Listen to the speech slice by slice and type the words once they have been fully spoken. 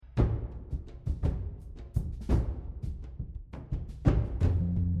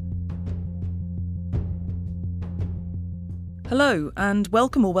Hello, and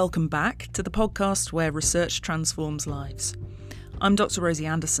welcome back to the podcast where research transforms lives. I'm Dr. Rosie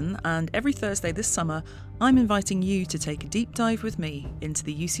Anderson, and every Thursday this summer, I'm inviting you to take a deep dive with me into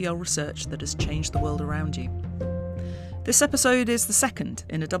the UCL research that has changed the world around you. This episode is the second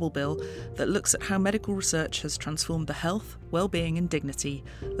in a double bill that looks at how medical research has transformed the health, well-being and dignity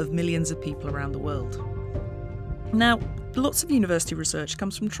of millions of people around the world. Now, lots of university research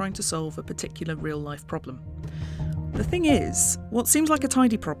comes from trying to solve a particular real-life problem. The thing is, what seems like a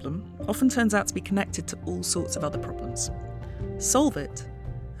tidy problem often turns out to be connected to all sorts of other problems. Solve it,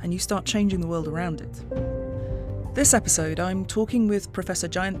 and you start changing the world around it. This episode, I'm talking with Professor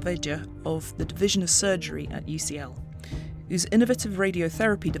Jayant Vaidya of the Division of Surgery at UCL, whose innovative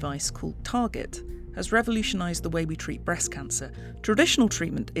radiotherapy device called Target has revolutionised the way we treat breast cancer. Traditional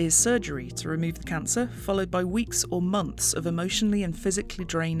treatment is surgery to remove the cancer, followed by weeks or months of emotionally and physically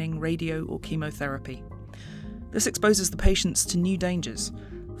draining radio or chemotherapy. This exposes the patients to new dangers,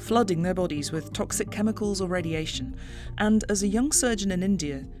 flooding their bodies with toxic chemicals or radiation. And as a young surgeon in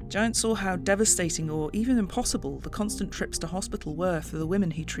India, Jayant saw how devastating or even impossible the constant trips to hospital were for the women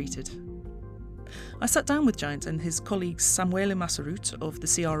he treated. I sat down with Jayant and his colleagues Samuele Masarut of the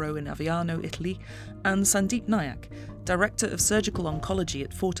CRO in Aviano, Italy, and Sandeep Nayak, Director of Surgical Oncology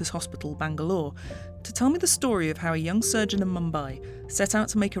at Fortis Hospital, Bangalore, to tell me the story of how a young surgeon in Mumbai set out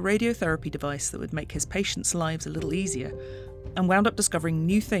to make a radiotherapy device that would make his patients' lives a little easier, and wound up discovering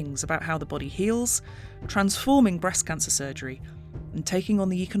new things about how the body heals, transforming breast cancer surgery, and taking on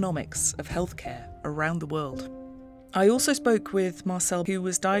the economics of healthcare around the world. I also spoke with Marcel, who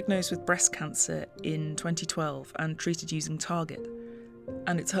was diagnosed with breast cancer in 2012 and treated using Target,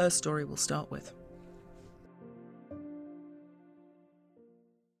 and it's her story we'll start with.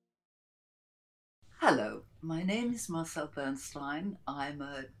 Hello, my name is Marcel Bernstein. I'm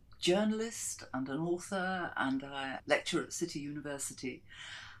a journalist and an author and a lecturer at City University.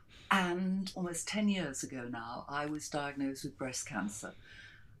 And almost 10 years ago now, I was diagnosed with breast cancer.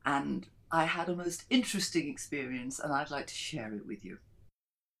 And I had a most interesting experience and I'd like to share it with you.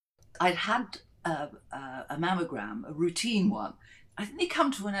 I'd had a mammogram, a routine one. I think it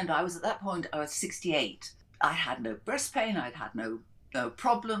come to an end. At that point, I was 68. I had no breast pain, I'd had no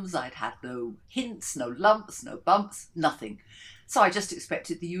problems, I'd had no hints, no lumps, no bumps, nothing. So I just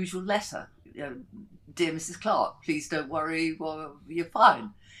expected the usual letter. Dear Mrs. Clark, please don't worry, well, you're fine.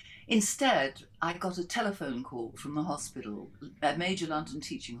 Instead, I got a telephone call from the hospital, a major London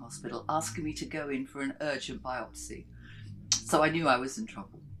teaching hospital, asking me to go in for an urgent biopsy. So I knew I was in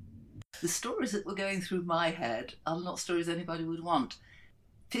trouble. The stories that were going through my head are not stories anybody would want.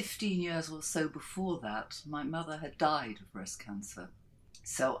 15 years or so before that, my mother had died of breast cancer.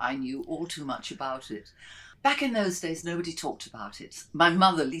 So I knew all too much about it. Back in those days, nobody talked about it. My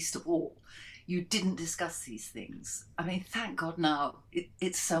mother, least of all. You didn't discuss these things. I mean, thank God now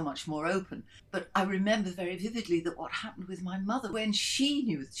it's so much more open. But I remember very vividly that what happened with my mother when she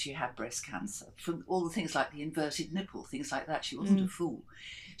knew that she had breast cancer, from all the things like the inverted nipple, things like that, she wasn't a fool.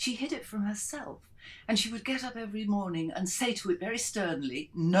 She hid it from herself. And she would get up every morning and say to it very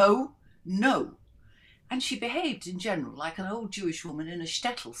sternly, no, no. And she behaved in general like an old Jewish woman in a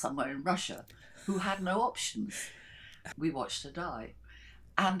shtetl somewhere in Russia who had no options. We watched her die.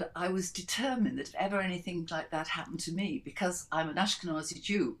 And I was determined that if ever anything like that happened to me, because I'm an Ashkenazi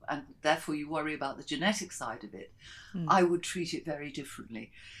Jew, and therefore you worry about the genetic side of it, I would treat it very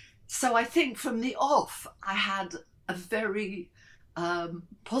differently. So I think from the off, I had a very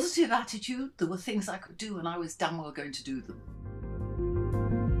positive attitude. There were things I could do, and I was damn well going to do them.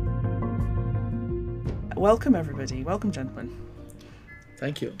 Welcome, everybody. Welcome, gentlemen.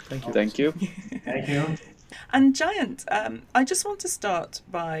 Thank you. Thank you. Thank you. And Jayant, I just want to start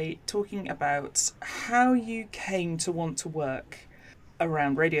by talking about how you came to want to work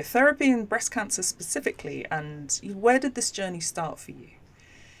around radiotherapy and breast cancer specifically, and where did this journey start for you?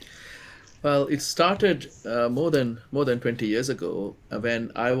 Well, it started more than 20 years ago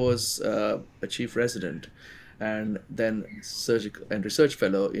when I was a chief resident and then surgical and research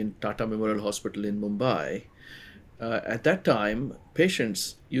fellow in Tata Memorial Hospital in Mumbai. At that time,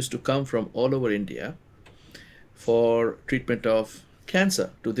 patients used to come from all over India for treatment of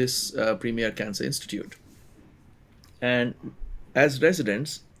cancer to this premier cancer institute. And as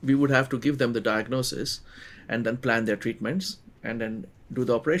residents, we would have to give them the diagnosis and then plan their treatments and then do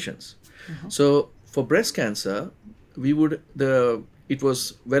the operations. So for breast cancer, it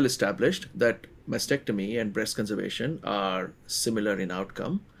was well established that mastectomy and breast conservation are similar in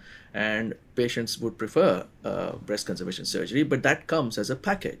outcome, and patients would prefer breast conservation surgery, but that comes as a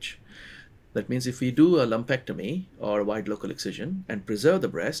package. That means if we do a lumpectomy or a wide local excision and preserve the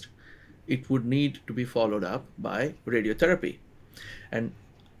breast, it would need to be followed up by radiotherapy. And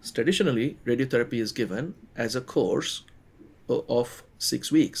traditionally, radiotherapy is given as a course of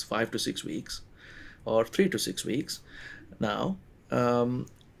 6 weeks, 5 to 6 weeks, or 3 to 6 weeks now.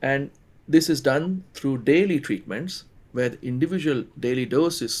 And this is done through daily treatments where the individual daily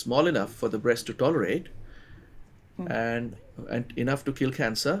dose is small enough for the breast to tolerate and enough to kill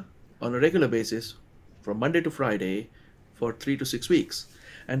cancer on a regular basis from Monday to Friday for 3 to 6 weeks.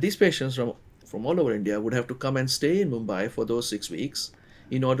 And these patients from all over India would have to come and stay in Mumbai for those 6 weeks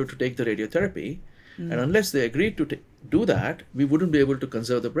in order to take the radiotherapy. And unless they agreed to do that, we wouldn't be able to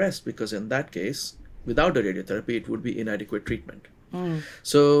conserve the breast, because in that case, without the radiotherapy, it would be inadequate treatment.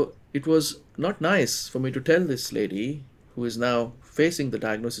 So it was not nice for me to tell this lady who is now facing the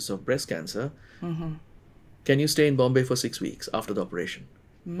diagnosis of breast cancer, can you stay in Bombay for 6 weeks after the operation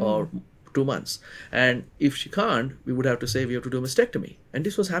or 2 months? And if she can't, we would have to say we have to do a mastectomy. And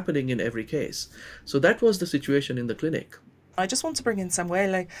this was happening in every case. So that was the situation in the clinic. I just want to bring in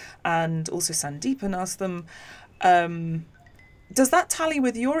Samuele and also Sandeep and ask them, does that tally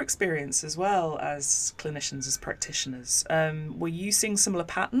with your experience as well as clinicians, as practitioners? Were you seeing similar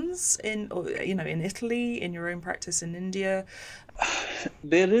patterns in Italy, in your own practice in India?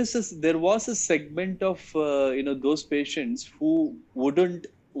 There was a segment of those patients who wouldn't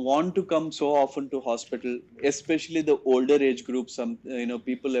want to come so often to hospital, especially the older age group, some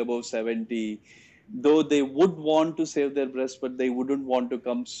people above 70. Though they would want to save their breast, but they wouldn't want to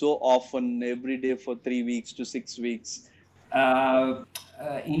come so often every day for 3 weeks to 6 weeks. In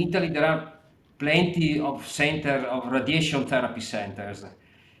Italy, there are plenty of radiation therapy centers.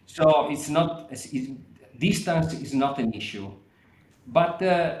 So distance is not an issue. But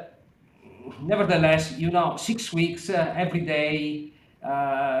nevertheless, 6 weeks every day,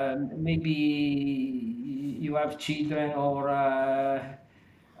 maybe you have children or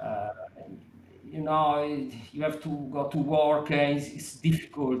you have to go to work. It's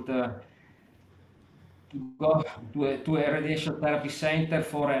difficult to go to a radiation therapy center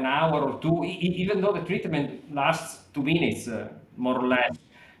for an hour or two, even though the treatment lasts 2 minutes, more or less.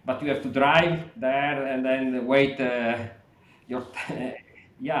 But you have to drive there and then wait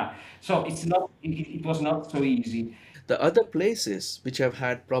So it was not so easy. The other places which have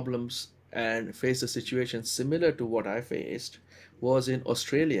had problems and faced a situation similar to what I faced was in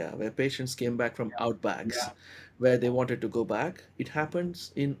Australia, where patients came back from outbacks, where they wanted to go back. It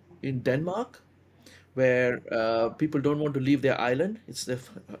happens in Denmark, where people don't want to leave their island. It's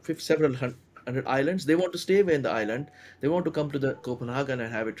several hundred islands. They want to stay in the island. They want to come to the Copenhagen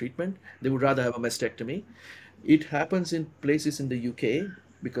and have a treatment. They would rather have a mastectomy. It happens in places in the UK,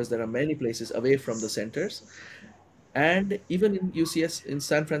 because there are many places away from the centers. And even in UCS in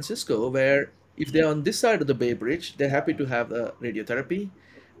San Francisco, where if they're on this side of the Bay Bridge, they're happy to have the radiotherapy.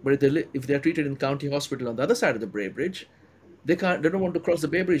 But if they're treated in County Hospital on the other side of the Bay Bridge, they don't want to cross the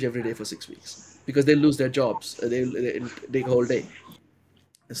Bay Bridge every day for 6 weeks, because they'll lose their jobs. They'll take a whole day.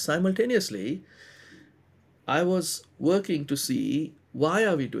 Simultaneously, I was working to see, why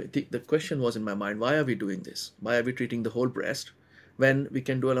are we doing it? The question was in my mind, why are we doing this? Why are we treating the whole breast when we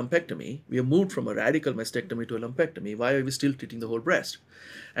can do a lumpectomy? We have moved from a radical mastectomy to a lumpectomy. Why are we still treating the whole breast?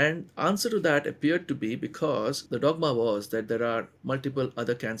 And answer to that appeared to be because the dogma was that there are multiple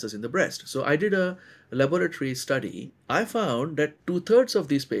other cancers in the breast. So I did a laboratory study. I found that 2/3 of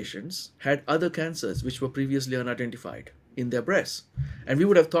these patients had other cancers which were previously unidentified in their breasts. And we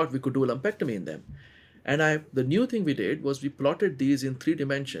would have thought we could do a lumpectomy in them. And the new thing we did was we plotted these in 3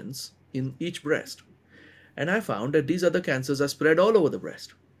 dimensions in each breast. And I found that these other cancers are spread all over the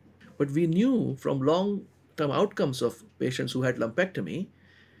breast. But we knew from long-term outcomes of patients who had lumpectomy,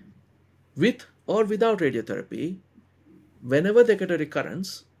 with or without radiotherapy, whenever they get a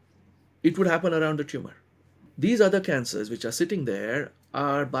recurrence, it would happen around the tumor. These other cancers which are sitting there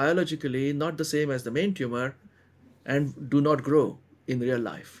are biologically not the same as the main tumor and do not grow in real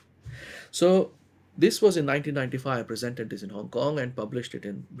life. So this was in 1995. I presented this in Hong Kong and published it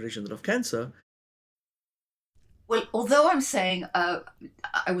in British Journal of Cancer. Well, although I'm saying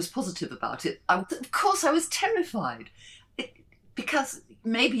I was positive about it, of course I was terrified. Because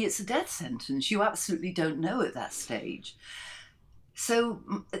maybe it's a death sentence. You absolutely don't know at that stage. So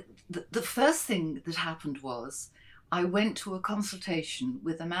the first thing that happened was I went to a consultation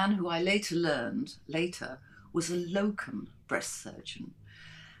with a man who I learned was a locum breast surgeon.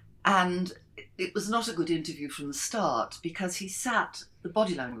 And it was not a good interview from the start, because the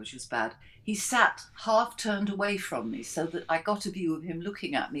body language was bad. He sat half turned away from me, so that I got a view of him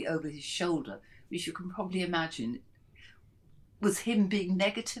looking at me over his shoulder, which you can probably imagine was him being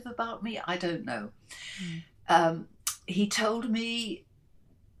negative about me. I don't know. He told me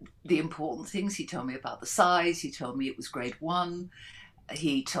the important things. He told me about the size. He told me it was grade 1.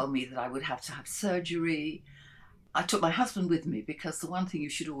 He told me that I would have to have surgery. I took my husband with me because the one thing you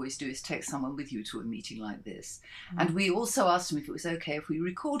should always do is take someone with you to a meeting like this. And we also asked him if it was okay if we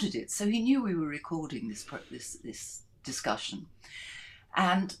recorded it. So he knew we were recording this discussion.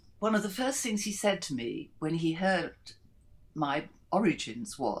 And one of the first things he said to me when he heard my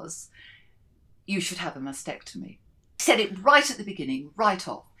origins was, "You should have a mastectomy." He said it right at the beginning, right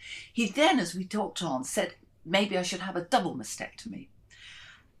off. He then, as we talked on, said maybe I should have a double mastectomy.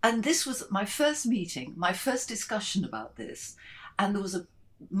 And this was my first meeting, my first discussion about this. And there was a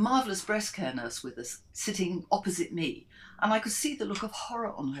marvellous breast care nurse with us sitting opposite me. And I could see the look of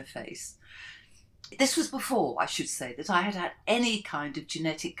horror on her face. This was before, I should say, that I had had any kind of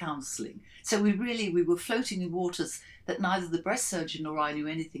genetic counselling. So we were floating in waters that neither the breast surgeon nor I knew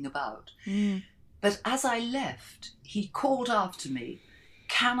anything about. But as I left, he called after me,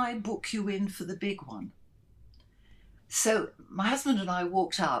 "Can I book you in for the big one?" So my husband and I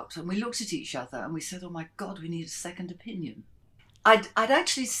walked out and we looked at each other and we said, "Oh my God, we need a second opinion." I'd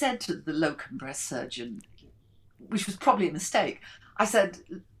actually said to the locum breast surgeon, which was probably a mistake, I said,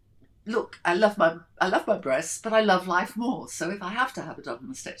 "Look, I love my breasts, but I love life more. So if I have to have a double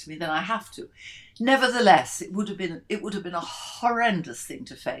mastectomy, then I have to." Nevertheless, it would have been a horrendous thing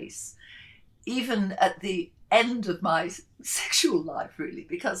to face, even at the end of my sexual life, really,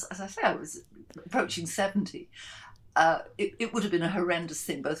 because, as I say, I was approaching 70. It would have been a horrendous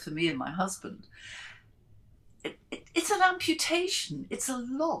thing, both for me and my husband. It's an amputation. It's a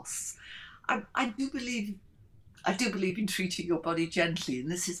loss. I do believe in treating your body gently, and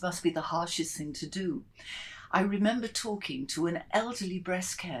this must be the harshest thing to do. I remember talking to an elderly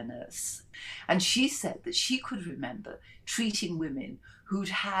breast care nurse, and she said that she could remember treating women who'd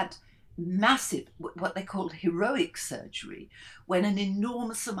had massive, what they called heroic surgery, when an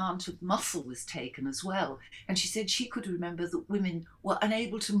enormous amount of muscle was taken as well. And she said she could remember that women were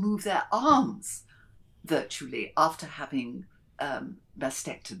unable to move their arms virtually after having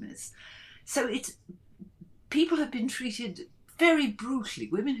mastectomies. So people have been treated very brutally.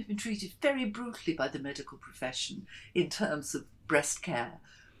 Women have been treated very brutally by the medical profession in terms of breast care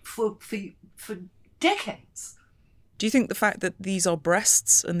for decades. Do you think the fact that these are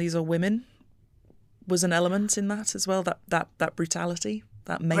breasts and these are women was an element in that as well? That brutality,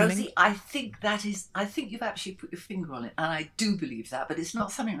 that maiming? Rosie, I think you've actually put your finger on it, and I do believe that, but it's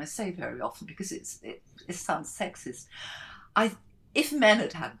not something I say very often because it sounds sexist. If men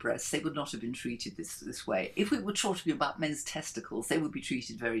had had breasts, they would not have been treated this way. If we were talking about men's testicles, they would be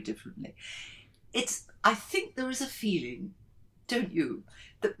treated very differently. I think there is a feeling, don't you,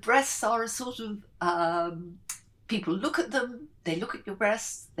 that breasts are a sort of people look at them, they look at your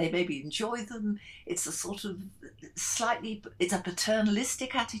breasts, they maybe enjoy them. It's a sort of it's a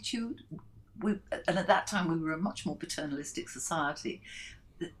paternalistic attitude. And at that time we were a much more paternalistic society.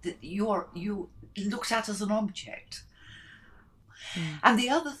 That you're looked at as an object. And the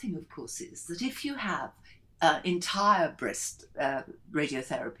other thing, of course, is that if you have entire breast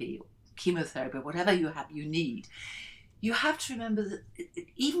radiotherapy, chemotherapy, whatever you need, you have to remember that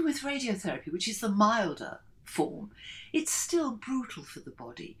even with radiotherapy, which is the milder form, it's still brutal for the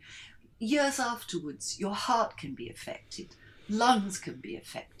body. Years afterwards, your heart can be affected, lungs can be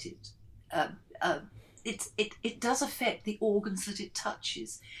affected. It does affect the organs that it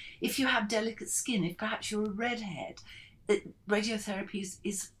touches. If you have delicate skin, if perhaps you're a redhead, radiotherapy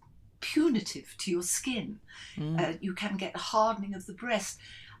is punitive to your skin. You can get hardening of the breast.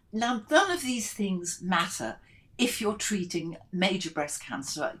 Now, none of these things matter if you're treating major breast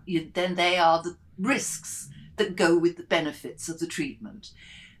cancer. Then they are the risks that go with the benefits of the treatment.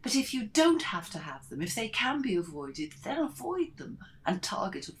 But if you don't have to have them, if they can be avoided, then avoid them, and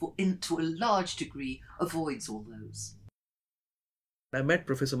Target, to a large degree, avoids all those. I met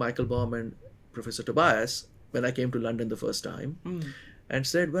Professor Michael Baum and Professor Tobias when I came to London the first time and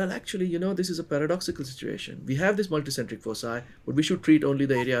said, well, actually, this is a paradoxical situation. We have this multicentric foci, but we should treat only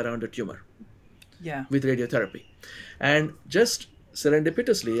the area around the tumor with radiotherapy. And just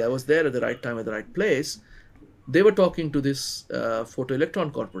serendipitously, I was there at the right time at the right place. They were talking to this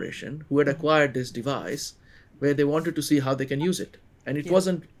Photoelectron Corporation who had acquired this device where they wanted to see how they can use it. And it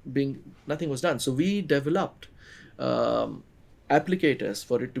nothing was done. So we developed applicators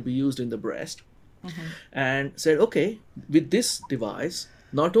for it to be used in the breast and said, okay, with this device,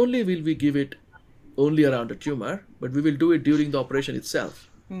 not only will we give it only around a tumor, but we will do it during the operation itself.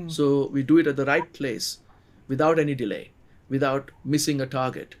 So we do it at the right place without any delay, without missing a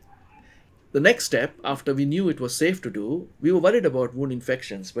target. The next step, after we knew it was safe to do, we were worried about wound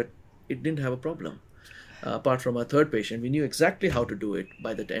infections, but it didn't have a problem. apart from our third patient, we knew exactly how to do it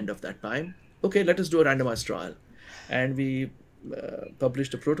by the end of that time. Okay, let us do a randomized trial. And we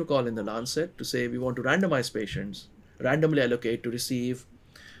published a protocol in the Lancet to say we want to randomize patients, randomly allocate to receive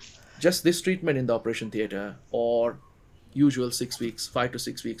just this treatment in the operation theater or usual 6 weeks, 5 to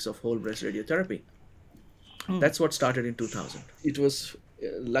 6 weeks of whole breast radiotherapy. That's what started in 2000. It was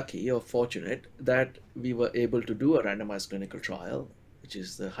lucky or fortunate that we were able to do a randomized clinical trial, which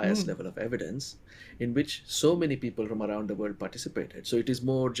is the highest level of evidence, in which so many people from around the world participated. So it is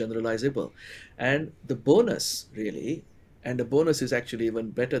more generalizable. And the bonus really, and the bonus is actually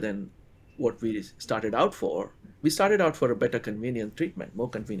even better than what we started out for. We started out for a better convenient treatment, more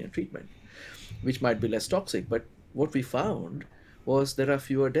convenient treatment, which might be less toxic. But what we found was there are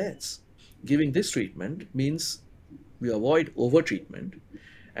fewer deaths. Giving this treatment means we avoid overtreatment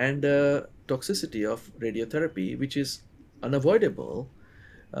and toxicity of radiotherapy, which is unavoidable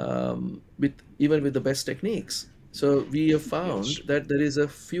even with the best techniques. So we have found that there is a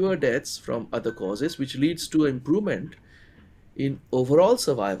fewer deaths from other causes, which leads to improvement in overall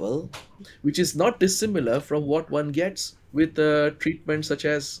survival, which is not dissimilar from what one gets with treatment such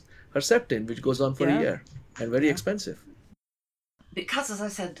as Herceptin, which goes on for a year and very expensive. Because, as I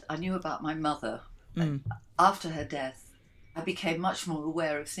said, I knew about my mother. After her death, I became much more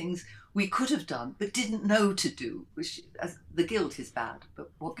aware of things we could have done but didn't know to do, which the guilt is bad, but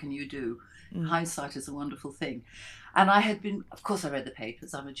what can you do? Hindsight is a wonderful thing. And I had been, of course, I read the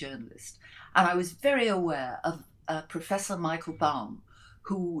papers, I'm a journalist, and I was very aware of Professor Michael Baum,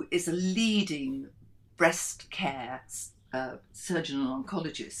 who is a leading breast care surgeon and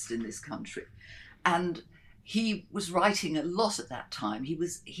oncologist in this country. And he was writing a lot at that time. He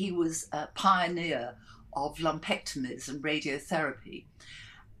was a pioneer of lumpectomies and radiotherapy.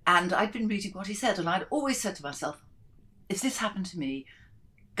 And I'd been reading what he said, and I'd always said to myself, if this happened to me,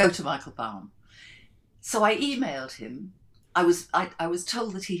 go to Michael Baum. So I emailed him. I was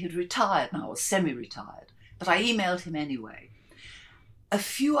told that he had retired now, or semi-retired, but I emailed him anyway. A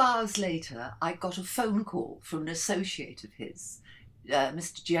few hours later, I got a phone call from an associate of his,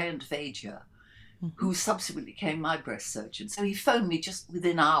 Mr. Jayant Vaidya, who subsequently became my breast surgeon. So he phoned me just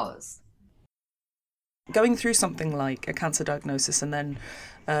within hours. Going through something like a cancer diagnosis and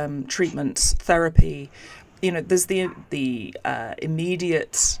then treatments, therapy, there's the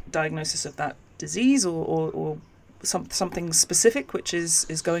immediate diagnosis of that disease or something specific which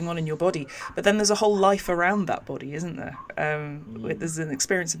is going on in your body, but then there's a whole life around that body, isn't there? There's an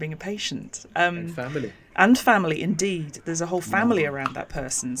experience of being a patient. And family, indeed. There's a whole family around that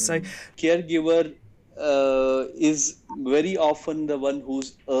person. So caregiver is very often the one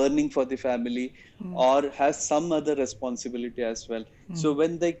who's earning for the family or has some other responsibility as well. So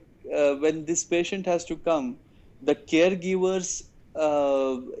when this patient has to come, the caregiver's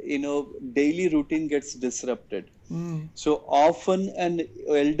daily routine gets disrupted. So often an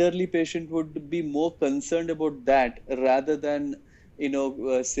elderly patient would be more concerned about that rather than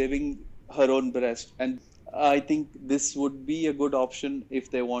saving her own breast. And I think this would be a good option if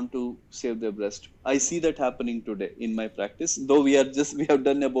they want to save their breast. I see that happening today in my practice, though we have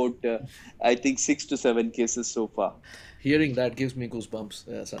done about I think 6 to 7 cases so far. Hearing that gives me goosebumps,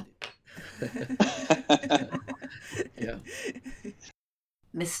 Sandeep. Yeah.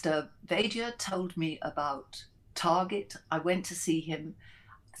 Mr. Vaidya told me about Target. I went to see him.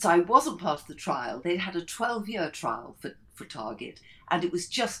 So I wasn't part of the trial. They had a 12-year trial for Target, and it was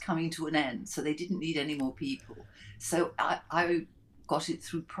just coming to an end, so they didn't need any more people. So I got it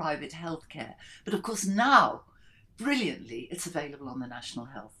through private healthcare. But of course now, brilliantly, it's available on the National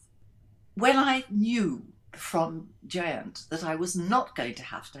Health. When I knew from Jayant that I was not going to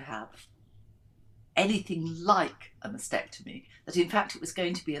have anything like a mastectomy, that in fact it was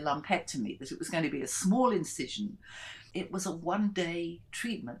going to be a lumpectomy, that it was going to be a small incision, it was a one-day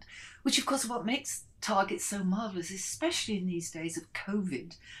treatment, which of course what makes Target so marvellous, especially in these days of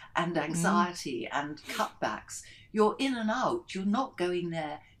COVID and anxiety and cutbacks. You're in and out. You're not going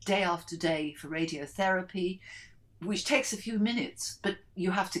there day after day for radiotherapy, which takes a few minutes, but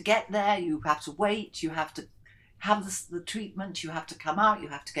you have to get there, you have to wait, you have to have the treatment, you have to come out, you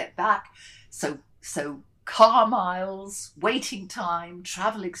have to get back. So car miles, waiting time,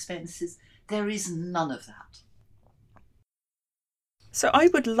 travel expenses, there is none of that. So I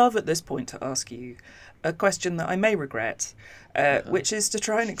would love at this point to ask you a question that I may regret, which is to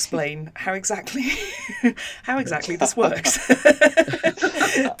try and explain how exactly this works.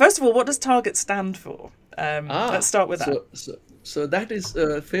 First of all, what does Target stand for? Let's start with that. So that is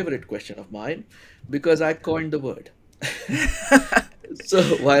a favorite question of mine because I coined the word. So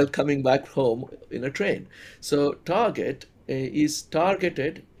while coming back home in a train. So Target is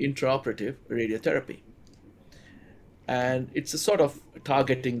targeted intraoperative radiotherapy. And it's a sort of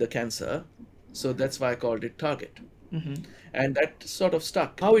targeting the cancer. So that's why I called it Target. And that sort of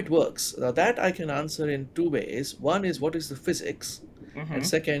stuck. How it works, now that I can answer in two ways. One is what is the physics, and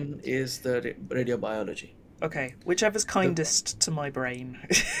second is the radiobiology. Okay, whichever's kindest to my brain.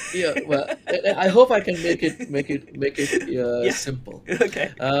 Yeah, well, I hope I can make it simple.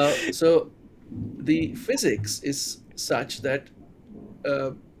 Okay. So the physics is such that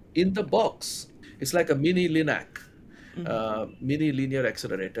in the box, it's like a mini LINAC, mini linear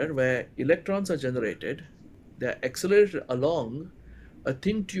accelerator, where electrons are generated, they're accelerated along a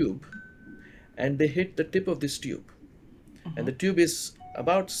thin tube, and they hit the tip of this tube. And the tube is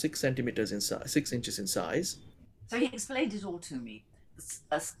about 6 centimeters in size, 6 inches in size. So he explained it all to me.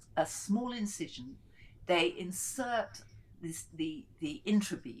 A small incision, they insert the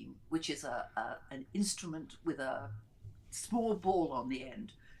intrabeam, which is an instrument with a small ball on the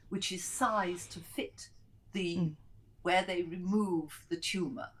end, which is sized to fit where they remove the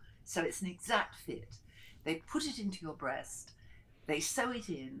tumor. So it's an exact fit. They put it into your breast, they sew it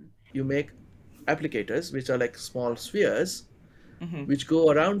in. You make applicators, which are like small spheres, which go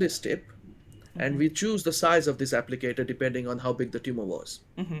around this tip, and we choose the size of this applicator depending on how big the tumor was.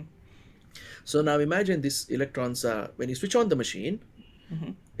 So now imagine these electrons, when you switch on the machine,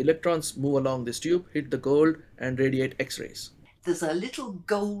 electrons move along this tube, hit the gold, and radiate X-rays. There's a little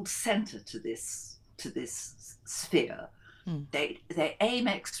gold center to this sphere. They aim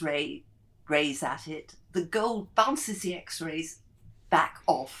X-rays at it. The gold bounces the X-rays back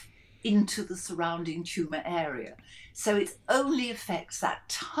off into the surrounding tumor area. So it only affects that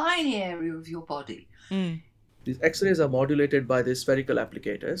tiny area of your body. These X-rays are modulated by these spherical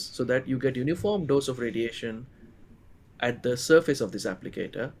applicators so that you get uniform dose of radiation at the surface of this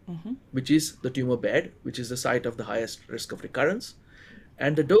applicator, which is the tumor bed, which is the site of the highest risk of recurrence.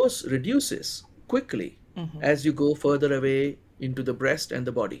 And the dose reduces quickly as you go further away into the breast and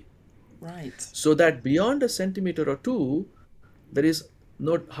the body. Right. So that beyond a centimeter or two, there is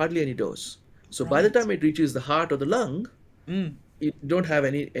hardly any dose. So by the time it reaches the heart or the lung, you don't have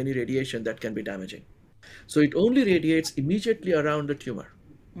any radiation that can be damaging. So it only radiates immediately around the tumor.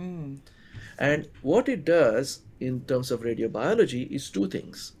 And what it does in terms of radiobiology is two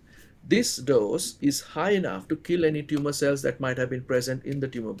things. This dose is high enough to kill any tumor cells that might have been present in the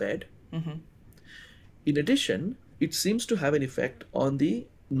tumor bed. In addition, it seems to have an effect on the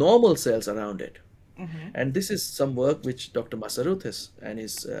normal cells around it. And this is some work which Dr. Masaruth and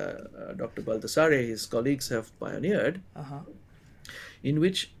his Dr. Baldassare, his colleagues, have pioneered, in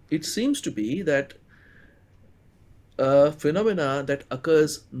which it seems to be that a phenomena that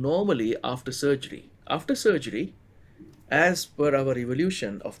occurs normally after surgery. After surgery, as per our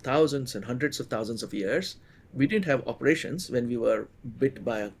evolution of thousands and hundreds of thousands of years, we didn't have operations when we were bit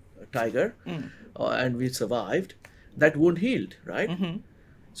by a tiger and we survived. That wound healed, right?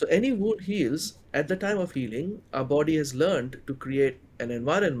 So any wound heals. At the time of healing, our body has learned to create an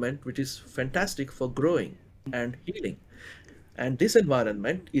environment which is fantastic for growing and healing. And this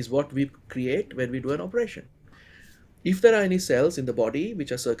environment is what we create when we do an operation. If there are any cells in the body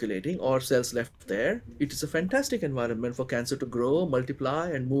which are circulating or cells left there, it is a fantastic environment for cancer to grow, multiply,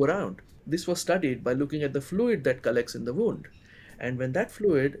 and move around. This was studied by looking at the fluid that collects in the wound. And when that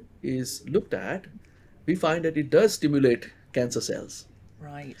fluid is looked at, we find that it does stimulate cancer cells.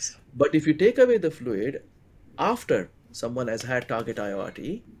 Right. But if you take away the fluid after someone has had target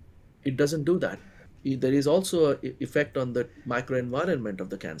IORT, it doesn't do that. There is also an effect on the microenvironment of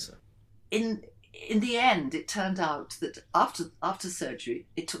the cancer. In the end, it turned out that after surgery,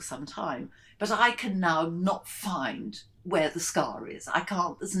 it took some time, but I can now not find where the scar is.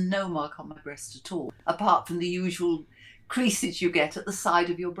 There's no mark on my breast at all, apart from the usual creases you get at the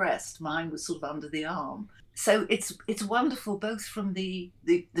side of your breast. Mine was sort of under the arm. So it's wonderful, both from the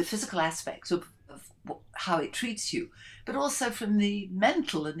physical aspect of how it treats you, but also from the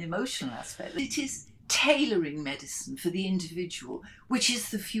mental and emotional aspect. It is tailoring medicine for the individual, which is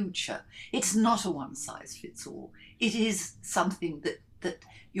the future. It's not a one-size-fits-all. It is something that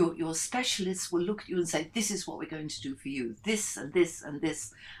your specialists will look at you and say, this is what we're going to do for you, this and this and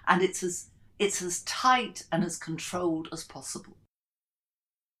this, and it's as tight and as controlled as possible.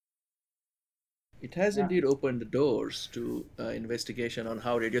 It has indeed opened the doors to investigation on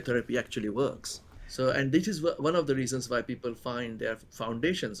how radiotherapy actually works. So, and this is one of the reasons why people find their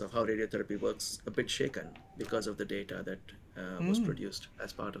foundations of how radiotherapy works a bit shaken because of the data that was produced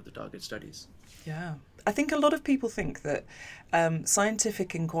as part of the target studies. Yeah. I think a lot of people think that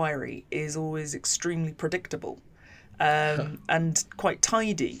scientific inquiry is always extremely predictable. and quite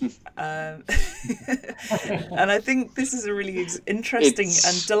tidy. And I think this is a really interesting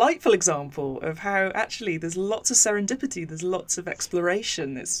and delightful example of how actually there's lots of serendipity, there's lots of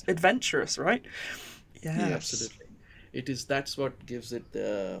exploration, it's adventurous, right? Yeah, absolutely. That's what gives it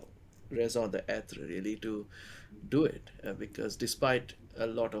the raison d'être, really, to do it, because despite a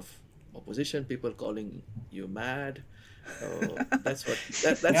lot of opposition, people calling you mad, that's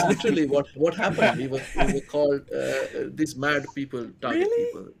literally what happened. We were called these mad people, target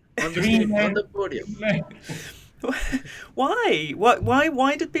people on the stage, on the podium.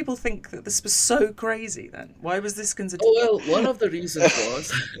 Why did people think that this was so crazy then? Why was this considered? Oh, well, one of the reasons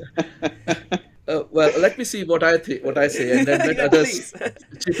was well, let me see what I say, and then let others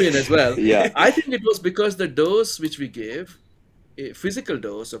chip in as well. Yeah. I think it was because the dose which we gave, a physical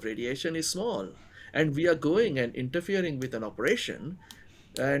dose of radiation, is small, and we are going and interfering with an operation,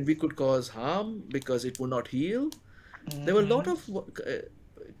 and we could cause harm because it would not heal. There were a lot of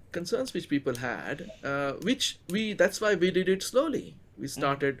concerns which people had, that's why we did it slowly. We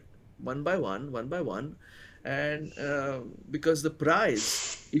started one by one, and because the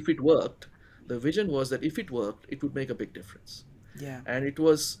prize, if it worked, the vision was that if it worked, it would make a big difference. Yeah. And it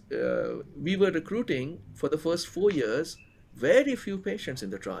was, we were recruiting for the first 4 years, very few patients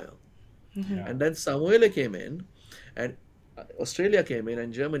in the trial. Yeah. And then Samuele came in, and Australia came in,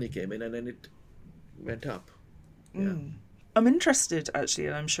 and Germany came in, and then it went up. Yeah. I'm interested, actually,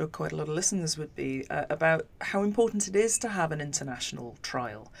 and I'm sure quite a lot of listeners would be, about how important it is to have an international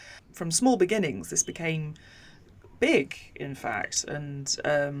trial. From small beginnings, this became big, in fact, and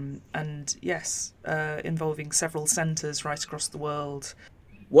yes, involving several centres right across the world.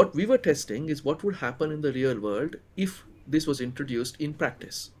 What we were testing is what would happen in the real world if this was introduced in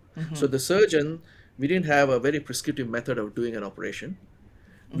practice. So the surgeon, we didn't have a very prescriptive method of doing an operation.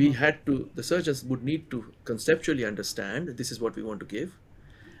 The surgeons would need to conceptually understand this is what we want to give.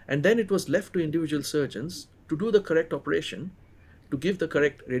 And then it was left to individual surgeons to do the correct operation, to give the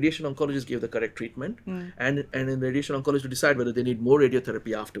correct, radiation oncologists give the correct treatment, and in radiation oncology to decide whether they need more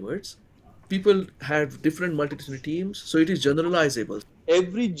radiotherapy afterwards. People have different multidisciplinary teams, so it is generalizable.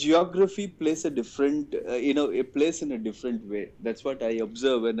 Every geography plays a different, it plays in a different way. That's what I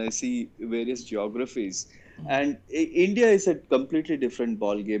observe when I see various geographies. And India is a completely different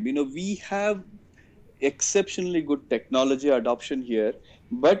ballgame. We have exceptionally good technology adoption here,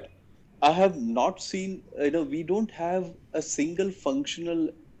 but I have not seen, we don't have a single functional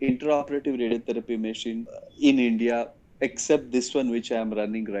intraoperative radiotherapy machine in India, except this one which I am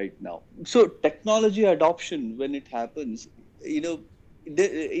running right now. So technology adoption, when it happens,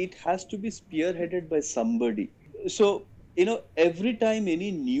 it has to be spearheaded by somebody. So, every time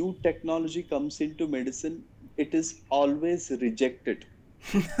any new technology comes into medicine, it is always rejected.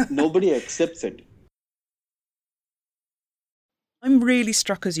 Nobody accepts it. I'm really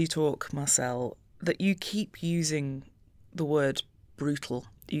struck as you talk, Marcel, that you keep using the word brutal.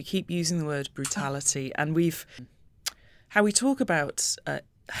 You keep using the word brutality. And how we talk about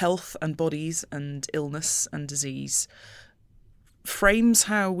health and bodies and illness and disease frames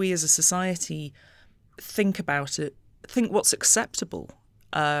how we as a society think about it, think what's acceptable,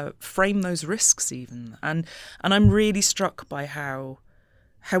 frame those risks even. And I'm really struck by how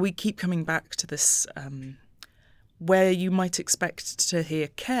we keep coming back to this, where you might expect to hear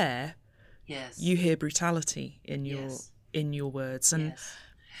care, you hear brutality in your words. And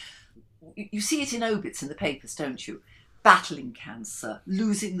you see it in obits in the papers, don't you? Battling cancer,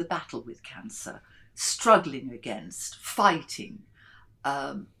 losing the battle with cancer, struggling against, fighting.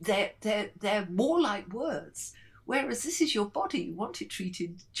 They're more like words. Whereas this is your body, you want it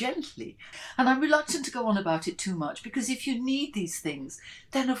treated gently. And I'm reluctant to go on about it too much, because if you need these things,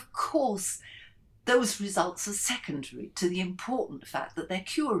 then of course those results are secondary to the important fact that they're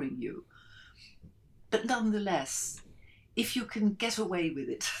curing you. But nonetheless, if you can get away with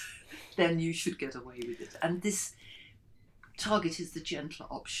it, then you should get away with it. And this target is the gentler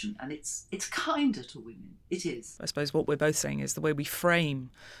option, and it's kinder to women. It is. I suppose what we're both saying is the way we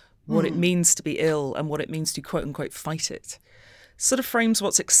frame what it means to be ill and what it means to quote unquote fight it sort of frames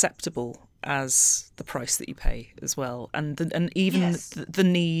what's acceptable as the price that you pay as well, and even the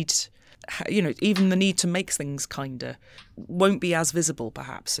need, even the need to make things kinder won't be as visible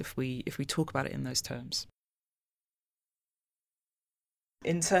perhaps if we talk about it in those terms.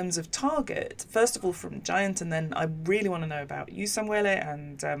 In terms of target, first of all from Giant, and then I really want to know about you, Samuele,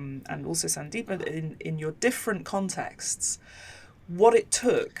 and also Sandeepa, in your different contexts, what it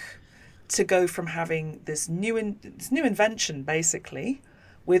took to go from having this new invention, basically,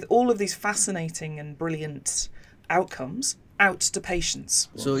 with all of these fascinating and brilliant outcomes, out to patients.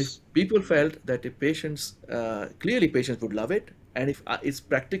 So if people felt that if patients, clearly patients would love it, and if it's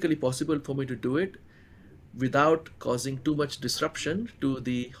practically possible for me to do it without causing too much disruption to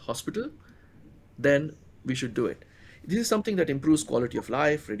the hospital, then we should do it. This is something that improves quality of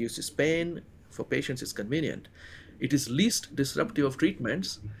life, reduces pain. For patients, it's convenient. It is least disruptive of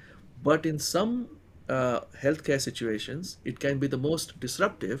treatments, but in some healthcare situations, it can be the most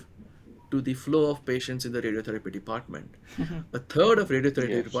disruptive to the flow of patients in the radiotherapy department. A third of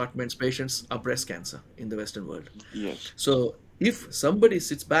radiotherapy department's patients are breast cancer in the Western world. Yes. So if somebody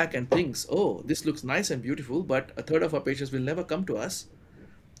sits back and thinks, oh, this looks nice and beautiful, but a third of our patients will never come to us,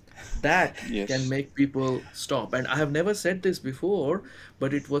 that can make people stop. And I have never said this before,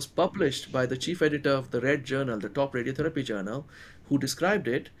 but it was published by the chief editor of the Red Journal, the top radiotherapy journal, who described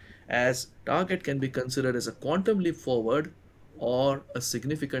it as target can be considered as a quantum leap forward or a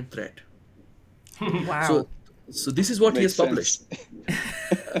significant threat. Wow. So this is what he has published.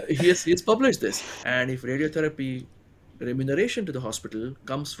 He has published this. And if radiotherapy remuneration to the hospital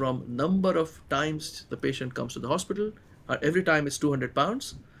comes from number of times the patient comes to the hospital, every time it's 200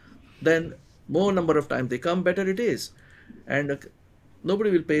 pounds, then more number of times they come, better it is. And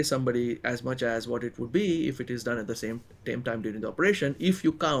nobody will pay somebody as much as what it would be if it is done at the same time during the operation, if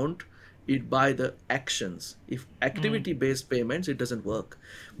you count it by the actions. If activity-based payments, it doesn't work.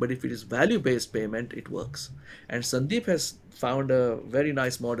 But if it is value-based payment, it works. And Sandeep has found a very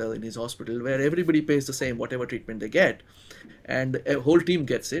nice model in his hospital where everybody pays the same, whatever treatment they get. And a whole team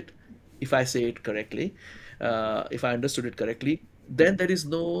gets it, if I say it correctly, if I understood it correctly, then there is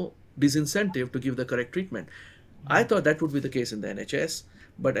no disincentive to give the correct treatment. I thought that would be the case in the NHS,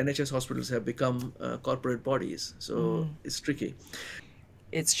 but NHS hospitals have become corporate bodies, so it's tricky.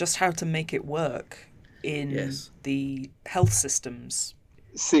 It's just how to make it work in the health systems.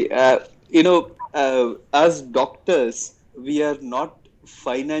 See, as doctors, we are not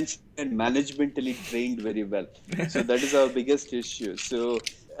financially and managementally trained very well. So that is our biggest issue. So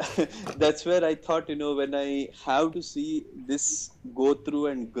that's where I thought, when I have to see this go through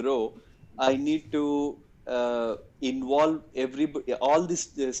and grow, I need to involve all these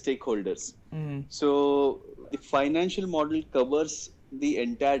stakeholders. So the financial model covers the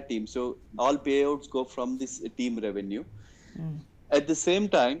entire team. So all payouts go from this team revenue. At the same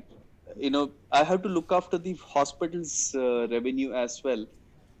time, I have to look after the hospital's revenue as well.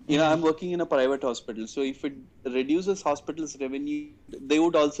 I'm working in a private hospital. So if it reduces hospital's revenue, they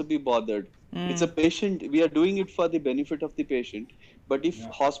would also be bothered. It's a patient. We are doing it for the benefit of the patient. But if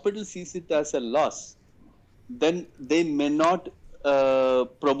hospital sees it as a loss, then they may not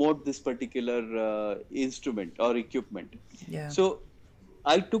promote this particular instrument or equipment. So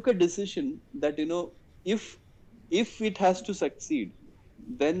I took a decision that, if it has to succeed,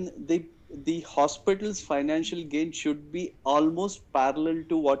 then the hospital's financial gain should be almost parallel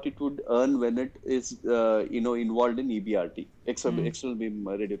to what it would earn when it is, involved in EBRT, external beam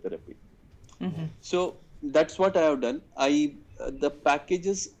radiotherapy. So that's what I have done. The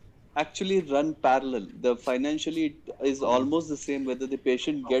packages actually run parallel. Financially, it is almost the same whether the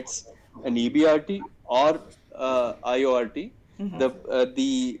patient gets an EBRT or IORT.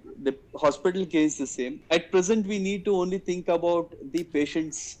 The hospital gains the same. At present, we need to only think about the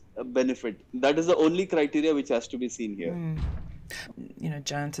patient's benefit. That is the only criteria which has to be seen here.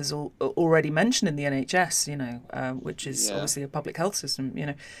 Jayant has already mentioned in the NHS, which is obviously a public health system.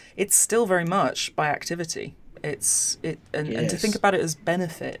 It's still very much by activity. And to think about it as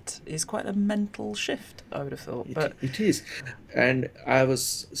benefit is quite a mental shift, I would have thought. It is, and I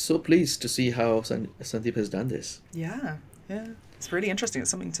was so pleased to see how Sandeep has done this. Yeah, it's really interesting.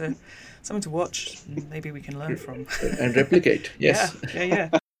 It's something to watch. Maybe we can learn from and replicate. Yes. Yeah.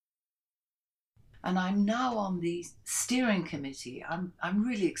 And I'm now on the steering committee. I'm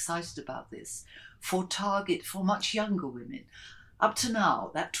really excited about this for much younger women. Up to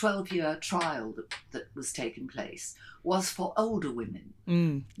now, that 12-year trial that was taking place was for older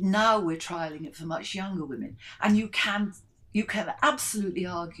women. Now we're trialing it for much younger women. And you can absolutely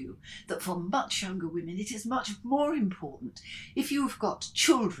argue that for much younger women, it is much more important. If you've got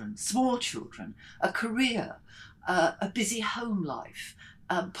children, small children, a career, a busy home life,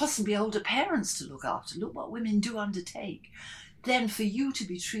 possibly older parents to look after, look what women do undertake, then for you to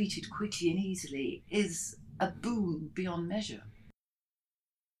be treated quickly and easily is a boon beyond measure.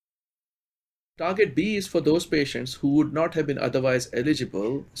 Target B is for those patients who would not have been otherwise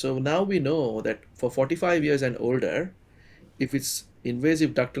eligible. So now we know that for 45 years and older, if it's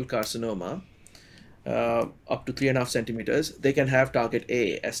invasive ductal carcinoma, up to 3.5 centimeters, they can have target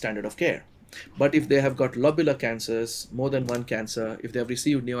A as standard of care. But if they have got lobular cancers, more than one cancer, if they have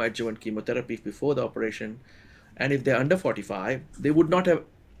received neoadjuvant chemotherapy before the operation, and if they're under 45, they would not have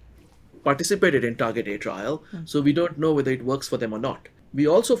participated in Target A trial, so we don't know whether it works for them or not. We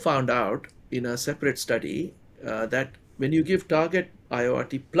also found out in a separate study that when you give Target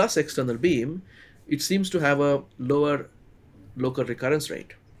IORT plus external beam, it seems to have a lower local recurrence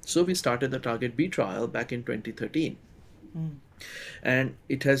rate. So we started the Target B trial back in 2013. And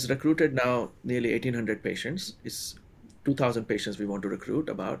it has recruited now nearly 1,800 patients. It's 2,000 patients we want to recruit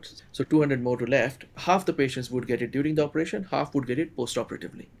about. So 200 more to left. Half the patients would get it during the operation, half would get it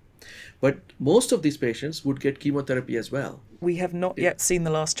post-operatively. But most of these patients would get chemotherapy as well. We have not yet seen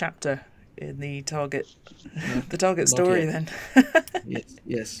the last chapter in the Target story yet. then.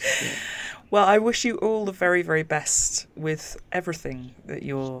 Yes. Well, I wish you all the very, very best with everything that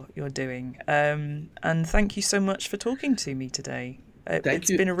you're doing. And thank you so much for talking to me today.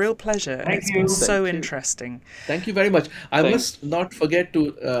 It's been a real pleasure. It's been so interesting. Thank you very much. I must not forget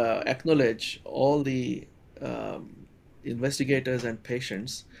to acknowledge all the investigators and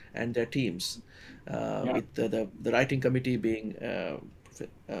patients and their teams, with the writing committee being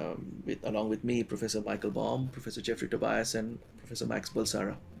along with me, Professor Michael Baum, Professor Jeffrey Tobias, and Professor Max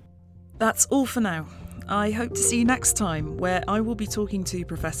Bulsara. That's all for now. I hope to see you next time, where I will be talking to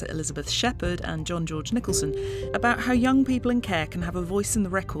Professor Elizabeth Shepherd and John George Nicholson about how young people in care can have a voice in the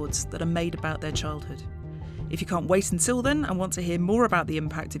records that are made about their childhood. If you can't wait until then and want to hear more about the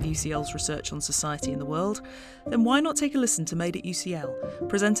impact of UCL's research on society and the world, then why not take a listen to Made at UCL,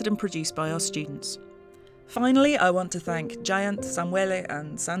 presented and produced by our students. Finally, I want to thank Jayant, Samuele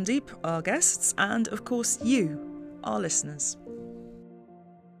and Sandeep, our guests, and of course you, our listeners.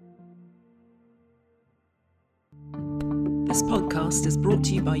 This podcast is brought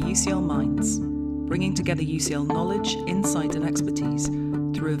to you by UCL Minds, bringing together UCL knowledge, insight and expertise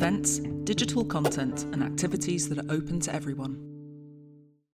through events, digital content and activities that are open to everyone.